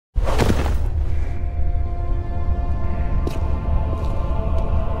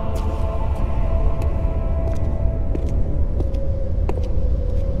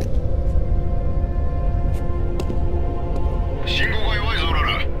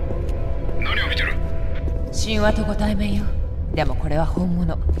神話とご対面よ。でもこれは本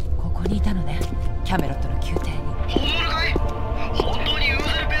物。ここにいたのね、キャメロットの宮廷に。本物かい？本当にウー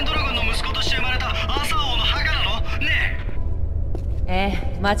ゼルペンドラゴンの息子として生まれたアーサー王の墓なのね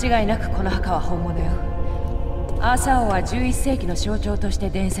え。間違いなくこの墓は本物よ。アーサー王は11世紀の象徴とし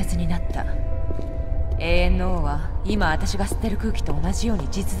て伝説になった。永遠の王は今私が吸ってる空気と同じように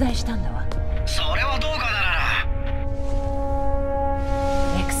実在したんだわ。それはどうかだ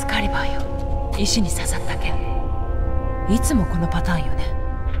な。エクスカリバーよ。石に刺さった剣。いつもこのパターンよね。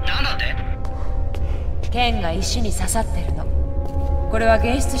なんだって？剣が石に刺さってるの。これは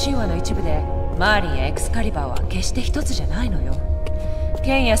現実神話の一部で、マーリンやエクスカリバーは決して一つじゃないのよ。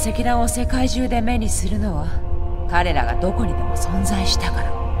剣や石段を世界中で目にするのは彼らがどこにでも存在したか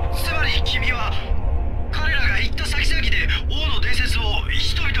ら。つまり君は彼らが行った先々で王の伝説を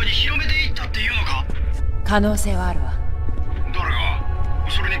人々に広めていったっていうのか？可能性はあるわ。誰が？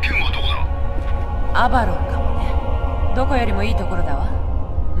それに剣はどこだ？アバロンかもね。どこよりもいいところだわ。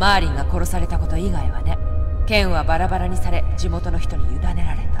マーリンが殺されたこと以外はね。剣はバラバラにされ地元の人に委ねられ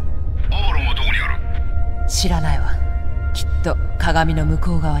た。アバロンはどこにある？知らないわ。きっと鏡の向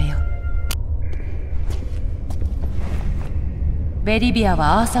こう側よ。ベリビア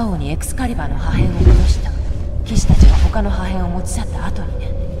はアーサ王にエクスカリバーの破片を戻した。騎士たちが他の破片を持ち去った後に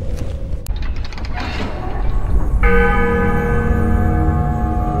ね。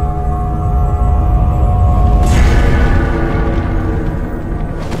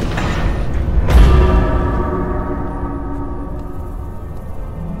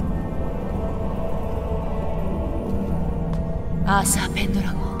アーサー・ペンド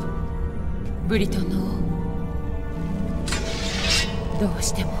ラゴン、ブリトンの王。どう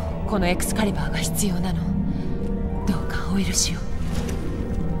してもこのエクスカリバーが必要なの。どうかお許しを。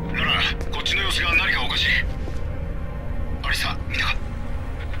ならこっちの様子が何かおかしい。アリサ、見たか？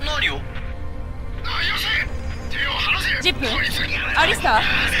何を？よせ！手を離せ！ジップ、アリスター、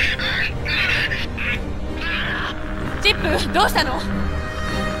ジップ、どうしたの？